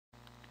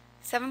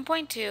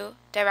7.2,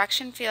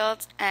 Direction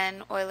Fields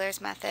and Euler's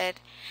Method,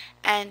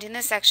 and in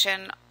this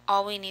section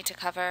all we need to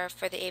cover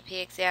for the AP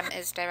exam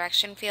is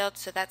direction field,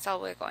 so that's all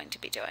we're going to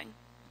be doing.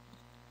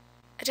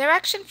 A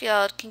direction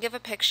field can give a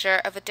picture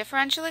of a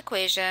differential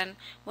equation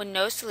when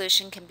no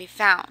solution can be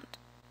found.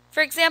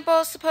 For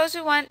example, suppose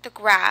we want the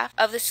graph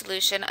of the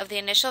solution of the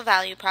initial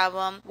value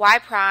problem y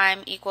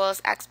prime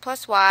equals x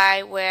plus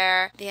y,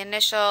 where the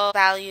initial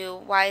value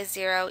y is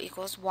 0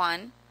 equals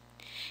 1.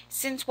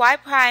 Since y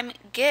prime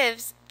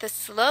gives the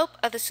slope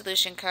of the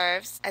solution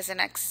curves, as the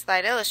next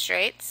slide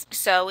illustrates,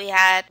 so we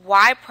had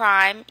y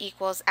prime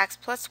equals x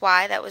plus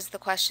y, that was the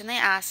question they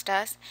asked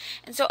us,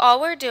 and so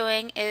all we're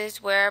doing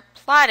is we're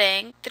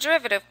plotting the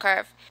derivative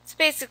curve. So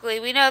basically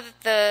we know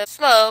that the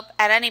slope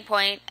at any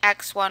point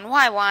x1,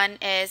 y1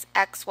 is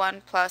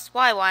x1 plus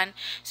y1,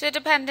 so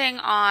depending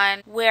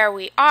on where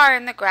we are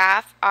in the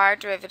graph, our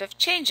derivative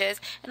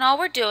changes, and all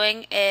we're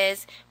doing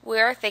is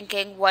we're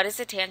thinking, what does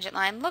the tangent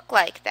line look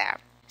like there?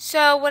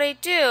 So what I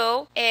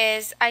do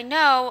is I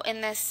know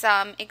in this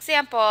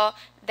example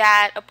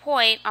that a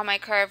point on my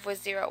curve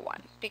was 0,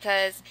 1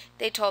 because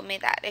they told me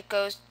that it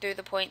goes through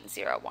the point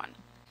 0, 1.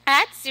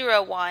 At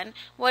 0, 1,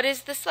 what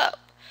is the slope?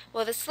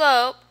 Well, the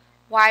slope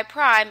y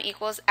prime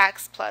equals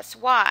x plus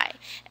y,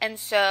 and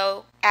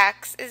so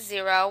x is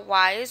 0,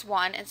 y is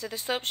 1, and so the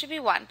slope should be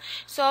 1.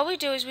 So all we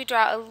do is we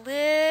draw a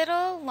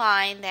little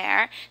line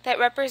there that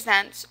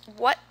represents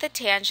what the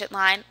tangent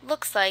line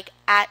looks like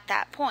at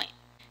that point.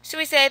 So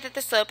we say that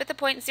the slope at the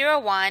point 0,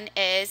 1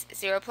 is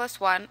 0 plus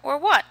 1, or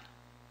 1.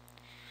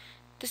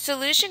 The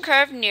solution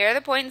curve near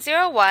the point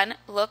 0, 1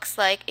 looks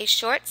like a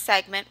short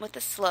segment with a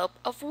slope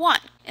of 1.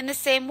 In the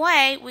same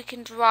way, we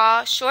can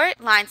draw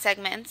short line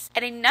segments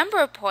at a number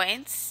of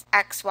points,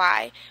 x,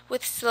 y,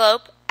 with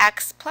slope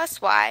x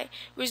plus y,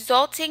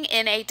 resulting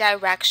in a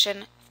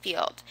direction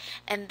field.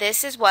 And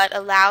this is what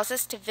allows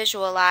us to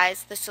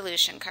visualize the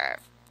solution curve.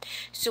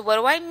 So what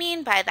do I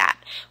mean by that?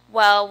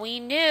 Well, we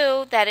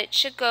knew that it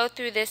should go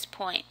through this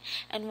point,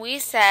 and we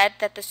said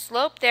that the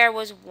slope there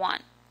was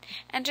 1.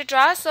 And to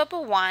draw a slope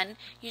of 1,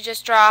 you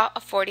just draw a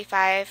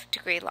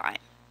 45-degree line.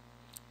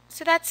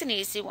 So that's an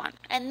easy one.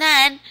 And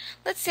then,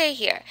 let's say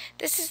here,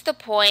 this is the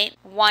point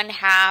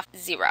 1/2,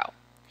 0.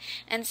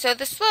 And so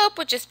the slope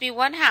would just be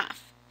 1/2.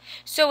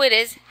 So it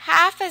is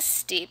half as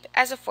steep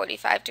as a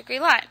 45-degree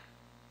line.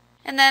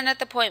 And then at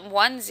the point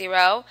 1,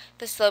 0,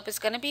 the slope is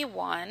going to be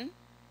 1.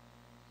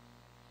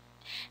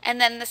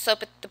 And then the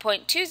slope at the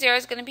point 2, 0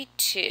 is going to be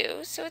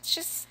 2, so it's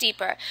just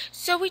steeper.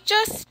 So we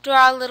just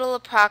draw little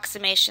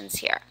approximations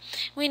here.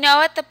 We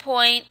know at the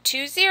point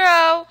 2,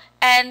 0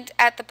 and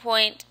at the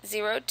point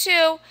 0,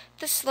 2,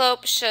 the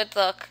slope should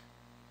look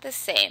the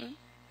same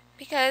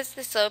because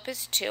the slope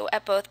is 2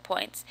 at both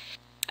points.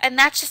 And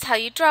that's just how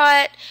you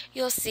draw it.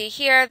 You'll see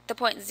here the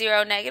point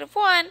 0,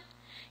 -1,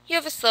 you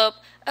have a slope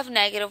of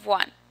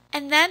 -1.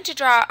 And then to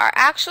draw our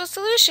actual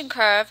solution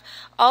curve,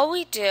 all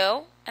we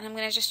do, and I'm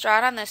going to just draw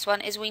it on this one,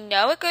 is we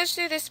know it goes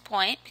through this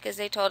point because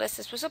they told us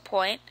this was a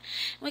point.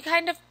 And we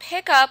kind of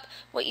pick up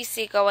what you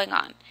see going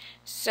on.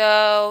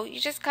 So you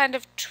just kind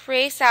of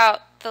trace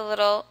out the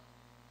little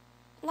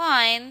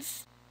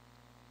lines.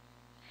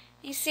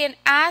 You see an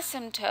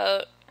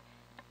asymptote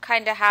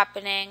kind of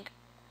happening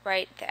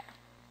right there.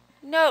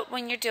 Note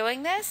when you're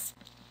doing this,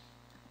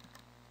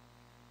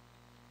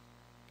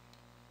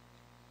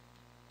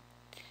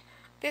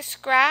 this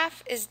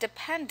graph is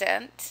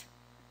dependent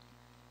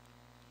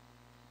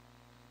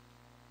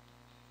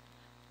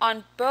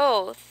on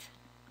both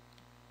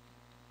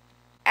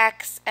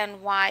x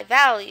and y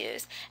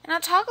values. And I'll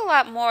talk a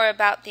lot more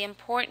about the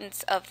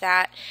importance of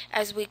that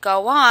as we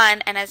go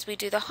on and as we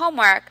do the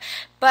homework.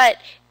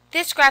 But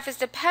this graph is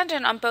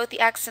dependent on both the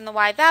x and the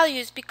y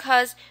values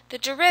because the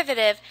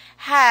derivative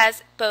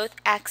has both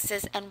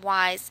x's and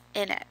y's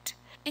in it.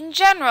 In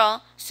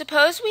general,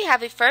 suppose we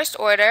have a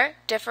first-order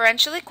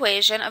differential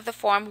equation of the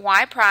form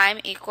y prime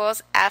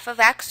equals f of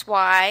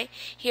xy.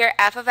 Here,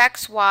 f of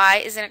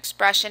xy is an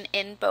expression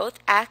in both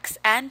x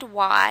and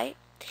y.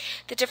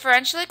 The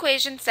differential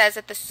equation says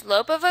that the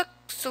slope of a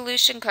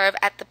solution curve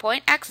at the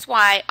point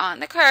xy on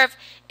the curve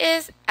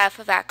is f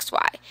of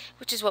xy,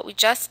 which is what we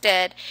just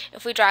did.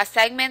 If we draw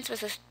segments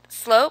with a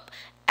slope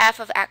f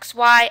of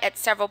xy at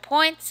several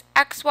points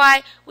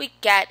xy, we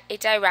get a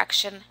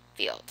direction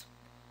field.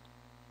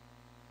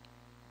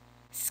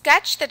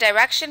 Sketch the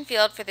direction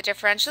field for the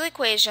differential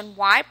equation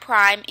y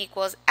prime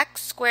equals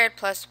x squared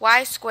plus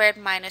y squared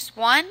minus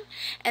 1,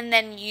 and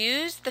then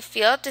use the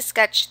field to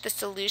sketch the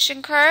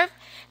solution curve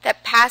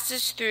that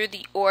passes through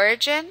the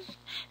origin.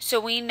 So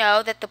we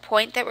know that the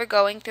point that we're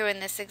going through in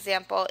this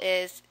example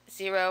is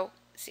 0,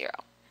 0.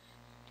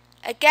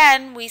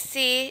 Again, we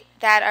see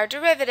that our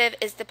derivative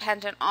is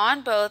dependent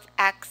on both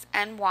x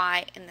and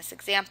y in this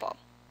example.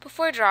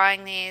 Before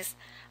drawing these,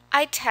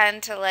 I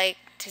tend to like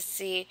to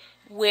see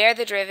where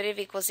the derivative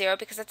equals 0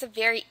 because that's a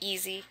very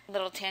easy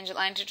little tangent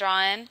line to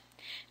draw in.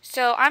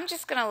 So I'm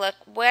just going to look,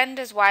 when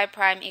does y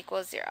prime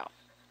equal 0?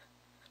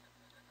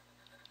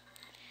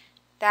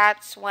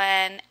 That's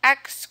when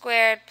x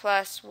squared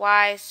plus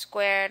y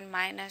squared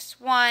minus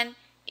 1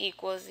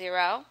 equals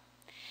 0.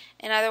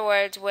 In other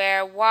words,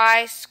 where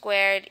y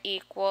squared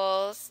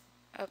equals,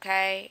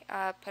 okay,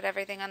 put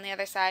everything on the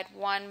other side,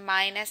 1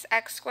 minus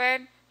x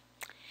squared.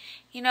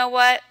 You know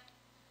what?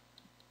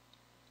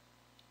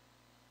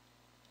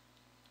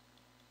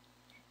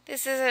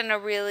 This isn't a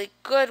really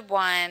good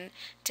one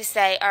to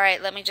say, all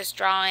right, let me just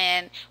draw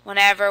in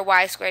whenever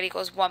y squared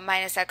equals 1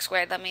 minus x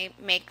squared, let me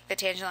make the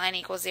tangent line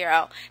equal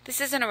 0.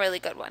 This isn't a really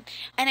good one.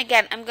 And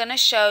again, I'm going to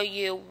show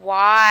you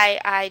why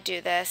I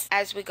do this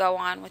as we go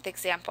on with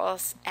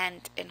examples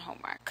and in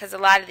homework, because a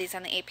lot of these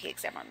on the AP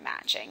exam are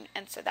matching,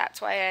 and so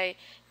that's why I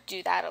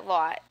do that a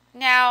lot.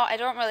 Now, I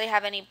don't really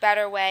have any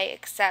better way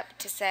except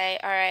to say,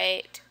 all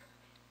right,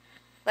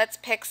 let's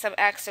pick some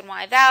x and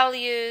y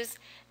values,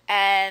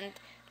 and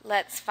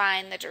let's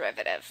find the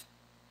derivative.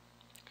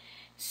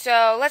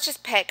 So let's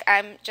just pick.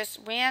 I'm just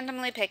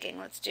randomly picking.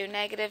 Let's do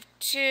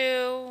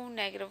 -2,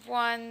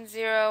 -1,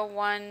 0,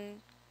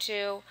 1,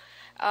 2,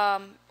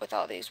 with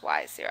all these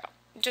y's 0.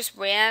 Just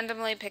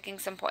randomly picking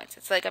some points.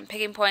 It's like I'm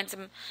picking points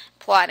and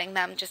plotting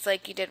them just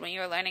like you did when you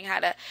were learning how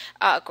to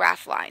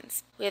graph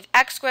lines. We have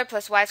x squared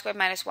plus y squared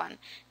minus 1.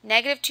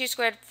 -2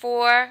 squared,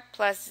 4,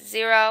 plus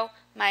 0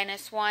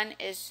 minus 1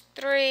 is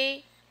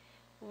 3.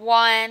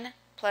 1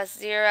 plus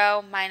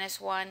 0 minus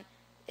 1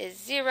 is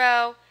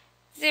 0.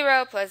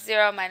 0 plus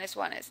 0 minus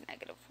 1 is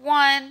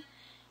 -1.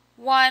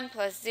 1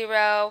 plus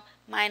 0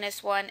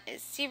 minus 1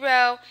 is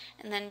 0.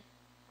 And then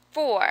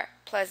 4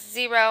 plus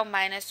 0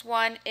 minus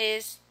 1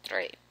 is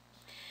 3.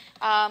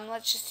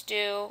 Let's just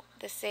do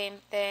the same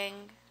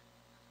thing.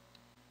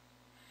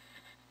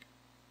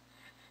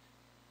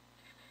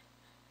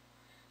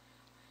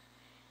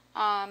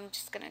 I'm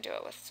just going to do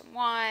it with some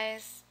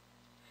y's.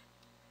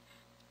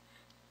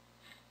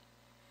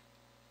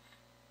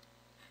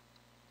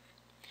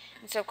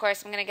 And so, of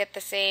course, I'm going to get the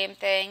same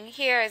thing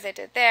here as I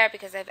did there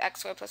because I have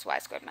x squared plus y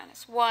squared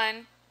minus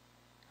 1.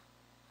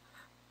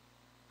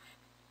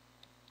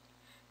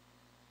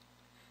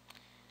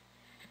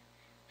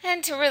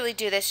 And to really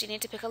do this, you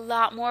need to pick a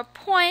lot more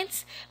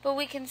points, but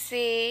we can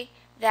see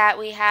that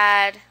we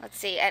had, let's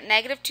see, at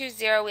 -2,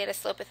 0, we had a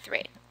slope of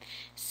 3.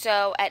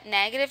 So at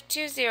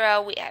 -2,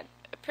 0, we had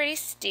a pretty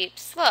steep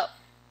slope.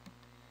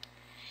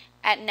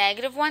 At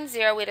 -1,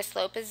 0, we had a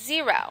slope of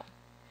 0.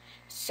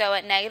 So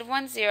at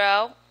 -1,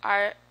 0,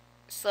 our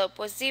slope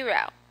was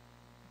 0.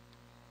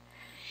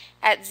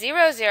 At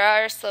 0, 0,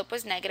 our slope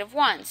was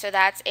 -1. So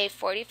that's a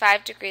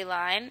 45-degree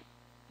line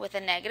with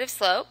a negative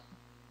slope.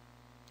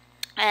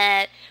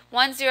 At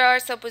 1, 0, our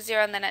slope was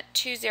 0, and then at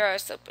 2, 0, our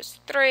slope was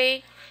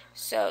 3.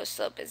 So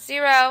slope is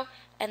 0,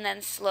 and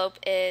then slope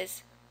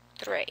is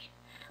 3.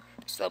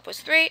 Slope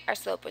was 3, our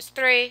slope was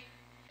 3.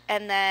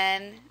 And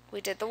then we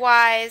did the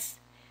y's.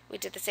 We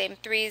did the same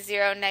 3,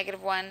 0,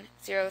 -1,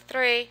 0,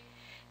 3.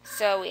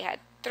 So we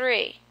had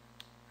 3,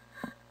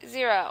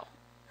 0,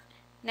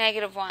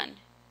 -1,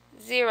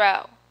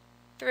 0,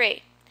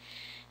 3.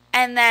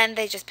 And then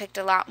they just picked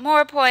a lot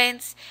more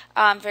points.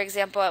 For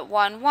example, at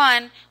 1,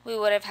 1, we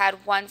would have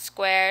had 1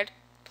 squared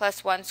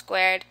plus 1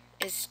 squared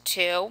is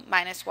 2,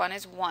 minus 1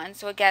 is 1.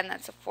 So again,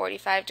 that's a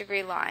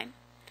 45-degree line.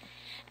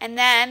 And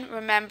then,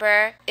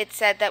 remember, it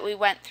said that we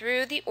went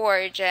through the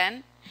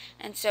origin.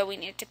 And so we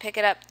need to pick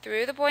it up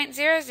through the point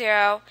 0,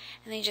 0,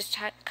 and then you just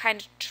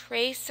kind of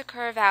trace the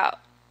curve out.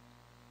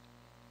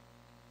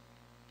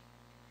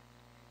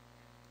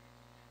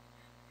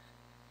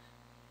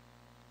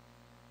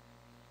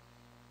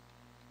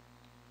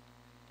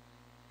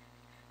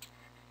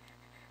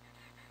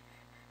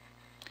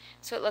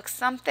 So it looks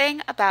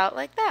something about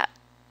like that.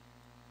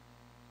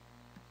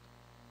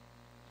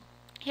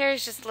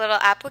 Here's just a little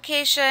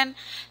application.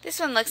 This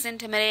one looks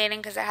intimidating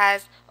because it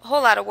has a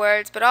whole lot of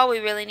words, but all we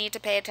really need to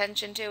pay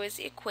attention to is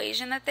the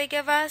equation that they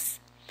give us.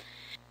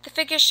 The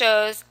figure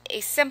shows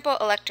a simple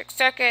electric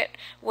circuit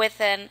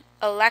with an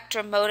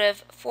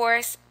electromotive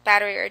force,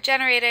 battery, or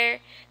generator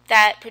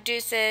that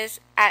produces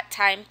at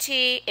time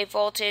t a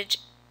voltage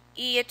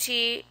E of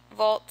t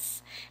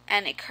volts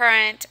and a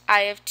current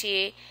I of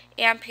t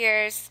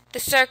amperes. The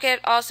circuit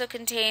also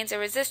contains a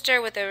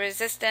resistor with a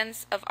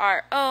resistance of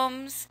R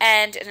ohms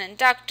and an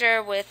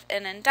inductor with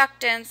an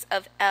inductance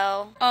of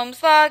L.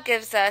 Ohm's law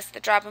gives us the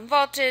drop in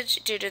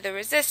voltage due to the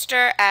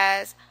resistor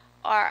as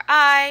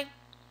Ri.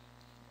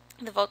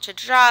 The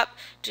voltage drop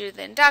due to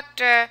the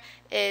inductor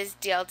is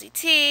dL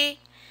dt.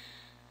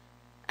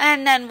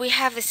 And then we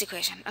have this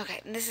equation.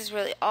 Okay, and this is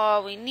really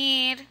all we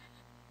need.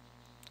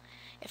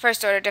 A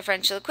first-order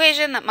differential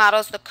equation that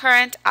models the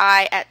current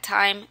I at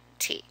time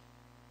t.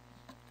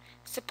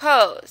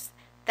 Suppose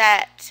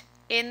that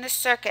in the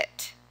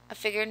circuit of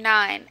figure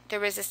 9, the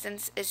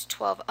resistance is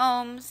 12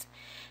 ohms,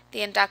 the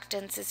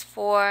inductance is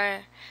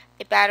 4,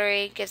 a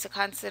battery gives a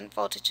constant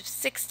voltage of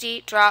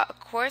 60, draw a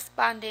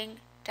corresponding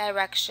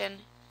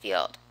direction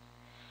field.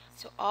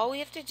 So all we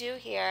have to do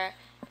here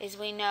is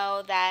we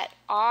know that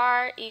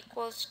R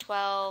equals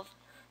 12,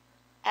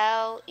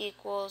 L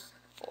equals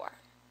 4.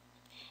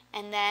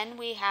 And then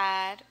we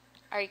had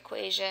our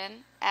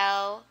equation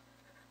L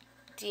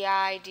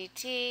di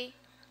dt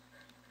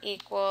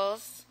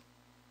equals,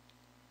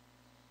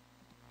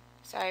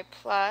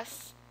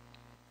 plus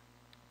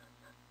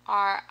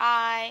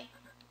Ri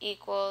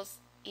equals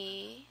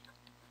Et.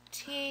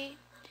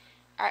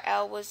 Our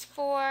L was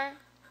 4.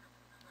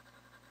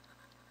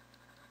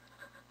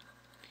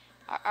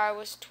 Our R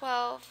was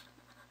 12.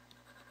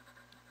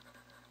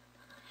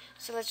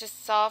 So let's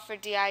just solve for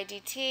di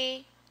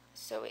dt.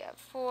 So we have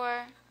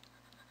 4.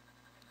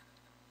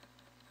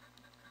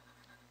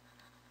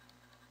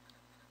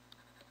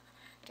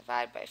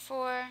 Divide by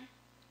 4.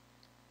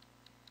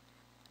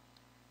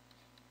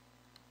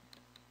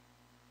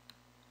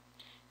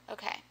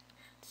 Okay,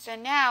 so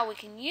now we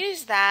can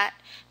use that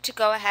to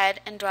go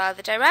ahead and draw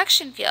the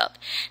direction field.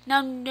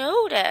 Now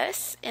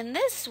notice in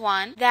this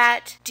one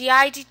that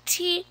di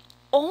dt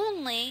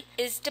only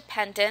is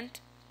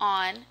dependent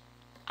on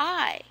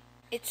I.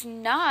 It's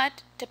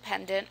not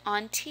dependent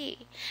on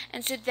t.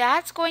 And so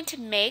that's going to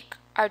make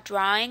our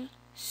drawing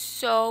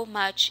so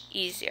much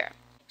easier.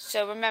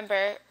 So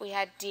remember, we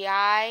had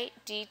di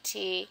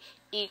dt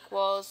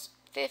equals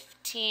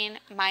 15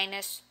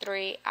 minus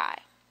 3i.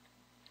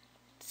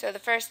 So the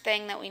first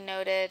thing that we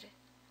noted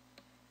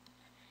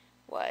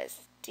was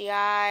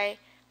di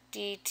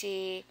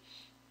dt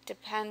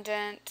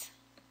dependent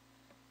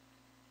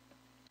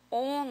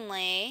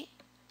only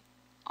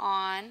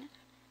on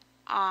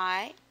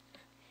I.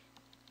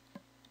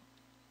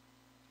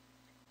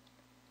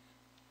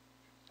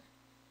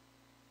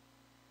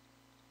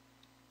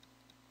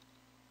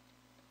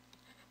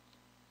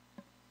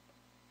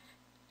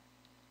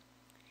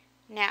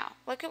 Now,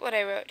 look at what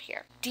I wrote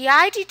here.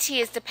 Di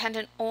dt is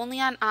dependent only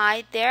on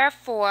I,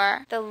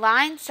 therefore, the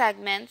line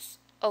segments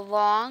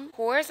along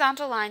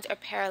horizontal lines are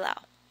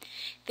parallel.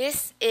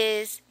 This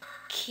is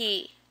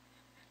key.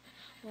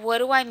 What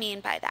do I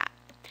mean by that?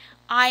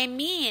 I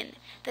mean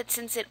that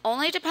since it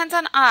only depends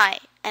on I,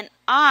 and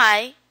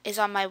I is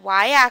on my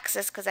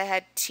y-axis because I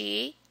had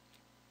t,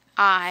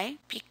 I,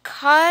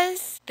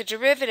 because the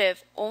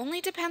derivative only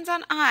depends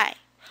on I,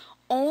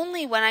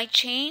 only when I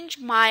change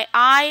my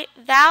I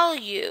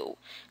value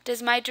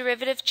does my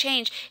derivative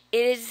change.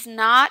 It is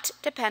not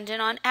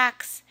dependent on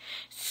x.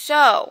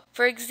 So,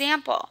 for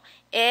example,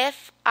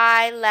 if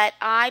I let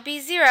I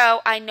be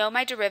 0, I know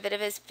my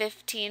derivative is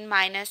 15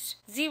 minus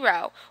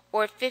 0,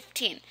 or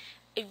 15.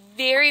 A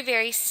very,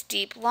 very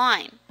steep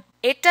line.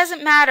 It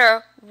doesn't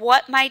matter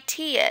what my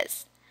t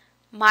is.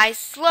 My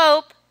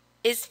slope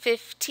is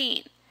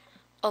 15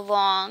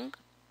 along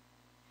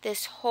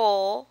this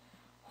whole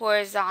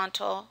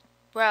horizontal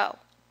row.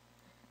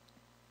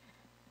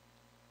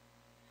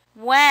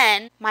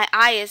 When my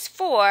I is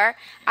 4,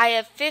 I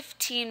have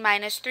 15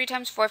 minus 3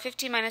 times 4,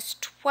 15 minus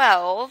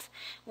 12,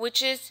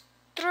 which is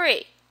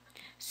 3.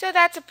 So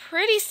that's a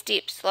pretty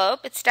steep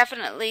slope. It's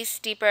definitely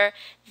steeper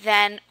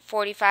than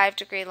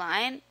 45-degree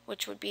line,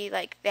 which would be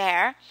like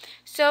there.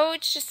 So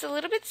it's just a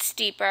little bit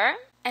steeper.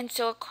 And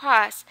so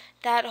across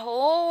that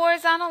whole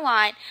horizontal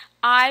line,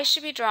 I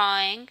should be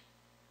drawing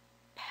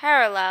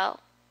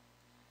parallel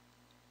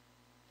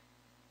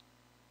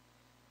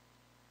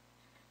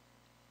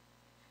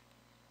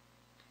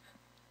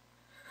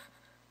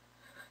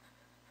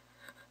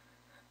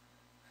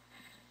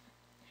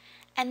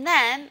and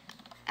then,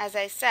 as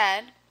I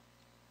said,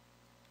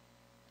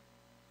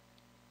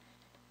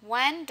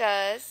 when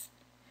does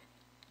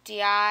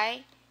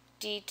di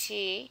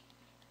dt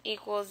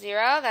equal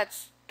 0?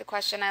 That's the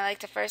question I like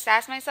to first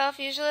ask myself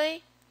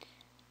usually.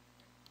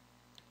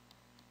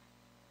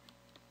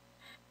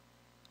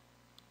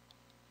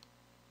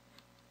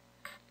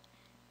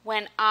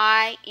 When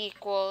I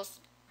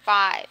equals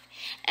 5.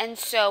 And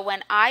so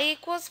when I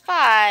equals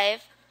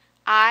 5,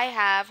 I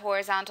have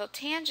horizontal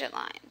tangent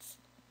lines.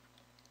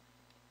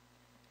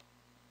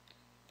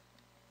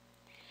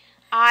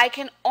 I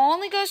can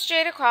only go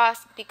straight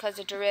across because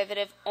the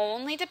derivative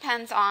only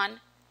depends on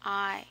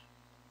I.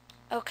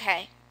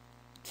 Okay,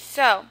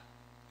 so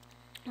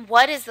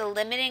what is the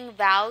limiting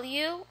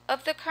value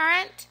of the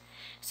current?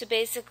 So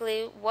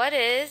basically, what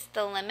is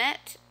the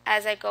limit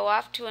as I go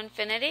off to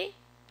infinity?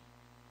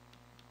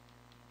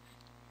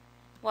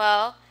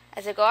 Well,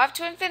 as I go off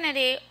to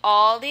infinity,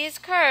 all these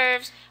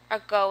curves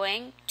are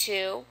going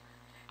to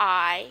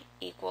I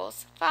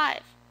equals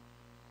 5.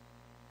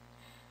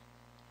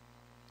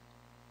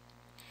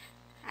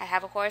 I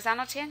have a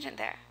horizontal tangent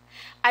there.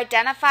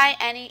 Identify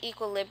any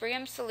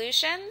equilibrium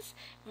solutions.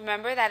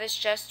 Remember, that is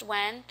just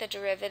when the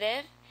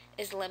derivative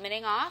is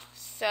limiting off.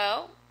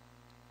 So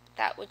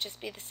that would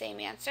just be the same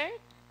answer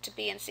to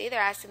B and C.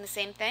 They're asking the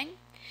same thing.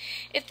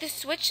 If the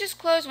switch is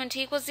closed when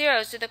t equals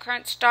 0, so the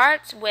current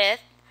starts with,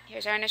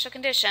 here's our initial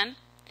condition,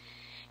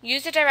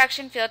 use the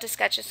direction field to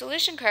sketch a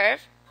solution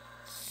curve.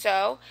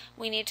 So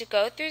we need to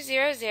go through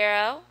 0,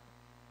 0,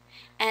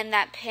 and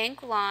that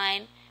pink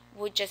line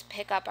would just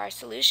pick up our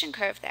solution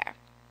curve there.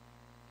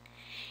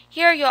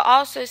 Here you'll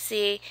also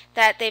see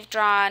that they've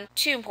drawn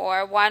two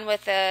more, one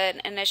with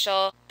an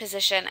initial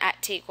position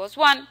at t equals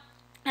 1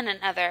 and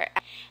another.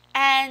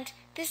 And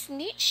this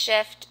neat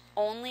shift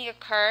only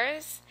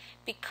occurs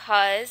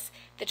because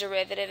the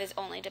derivative is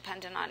only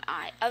dependent on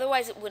I.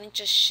 Otherwise it wouldn't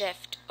just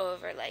shift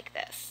over like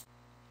this.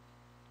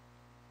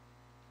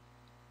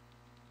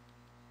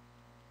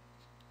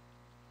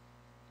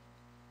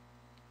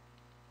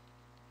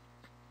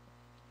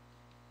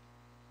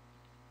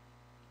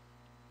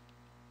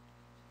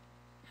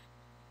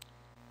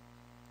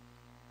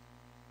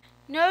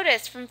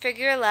 Notice from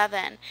figure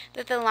 11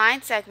 that the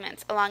line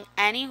segments along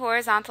any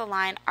horizontal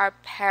line are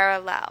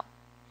parallel.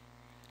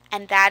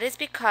 And that is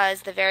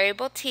because the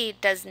variable t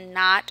does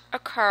not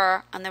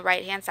occur on the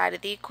right-hand side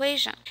of the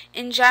equation.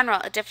 In general,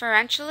 a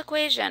differential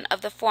equation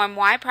of the form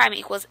y prime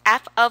equals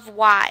f of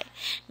y,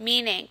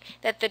 meaning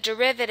that the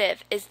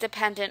derivative is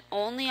dependent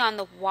only on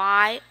the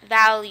y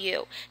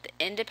value. The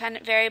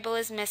independent variable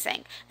is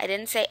missing. I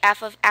didn't say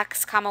f of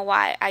x comma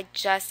y. I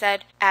just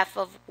said f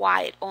of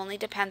y. It only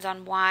depends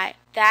on y.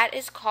 That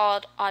is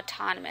called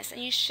autonomous,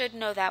 and you should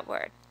know that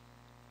word.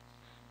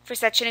 For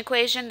such an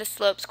equation, the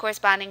slopes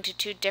corresponding to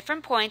two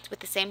different points with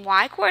the same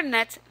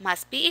y-coordinates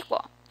must be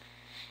equal.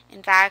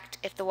 In fact,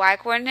 if the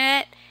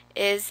y-coordinate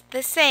is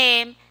the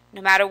same,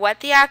 no matter what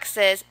the x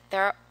is,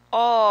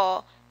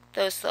 all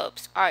those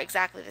slopes are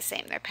exactly the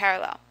same. They're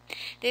parallel.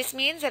 This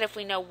means that if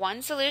we know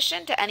one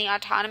solution to any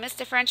autonomous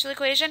differential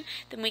equation,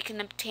 then we can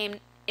obtain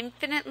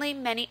infinitely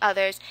many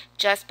others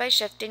just by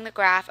shifting the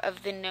graph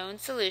of the known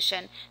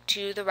solution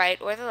to the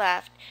right or the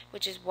left,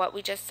 which is what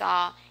we just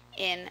saw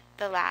in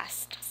the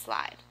last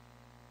slide.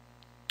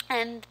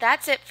 And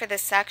that's it for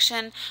this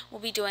section. We'll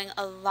be doing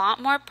a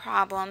lot more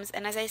problems,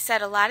 and as I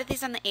said, a lot of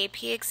these on the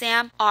AP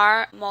exam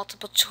are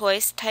multiple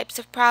choice types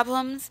of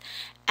problems,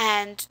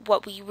 and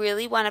what we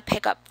really want to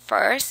pick up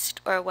first,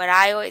 or what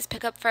I always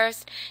pick up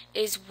first,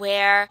 is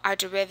where our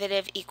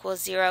derivative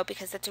equals 0,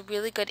 because that's a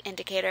really good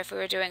indicator if we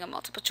were doing a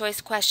multiple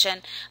choice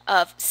question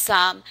of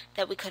some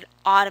that we could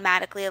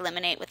automatically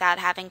eliminate without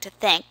having to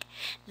think.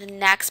 The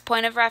next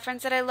point of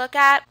reference that I look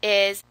at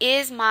is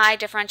my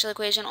differential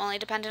equation only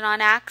dependent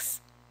on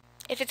x?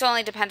 If it's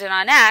only dependent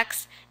on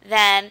x,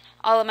 then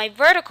all of my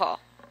vertical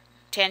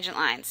tangent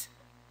lines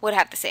would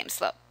have the same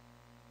slope.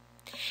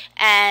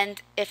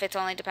 And if it's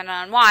only dependent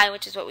on y,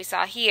 which is what we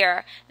saw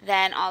here,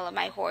 then all of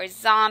my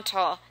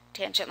horizontal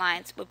tangent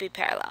lines would be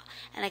parallel.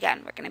 And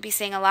again, we're going to be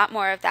seeing a lot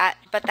more of that,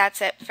 but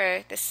that's it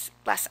for this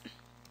lesson.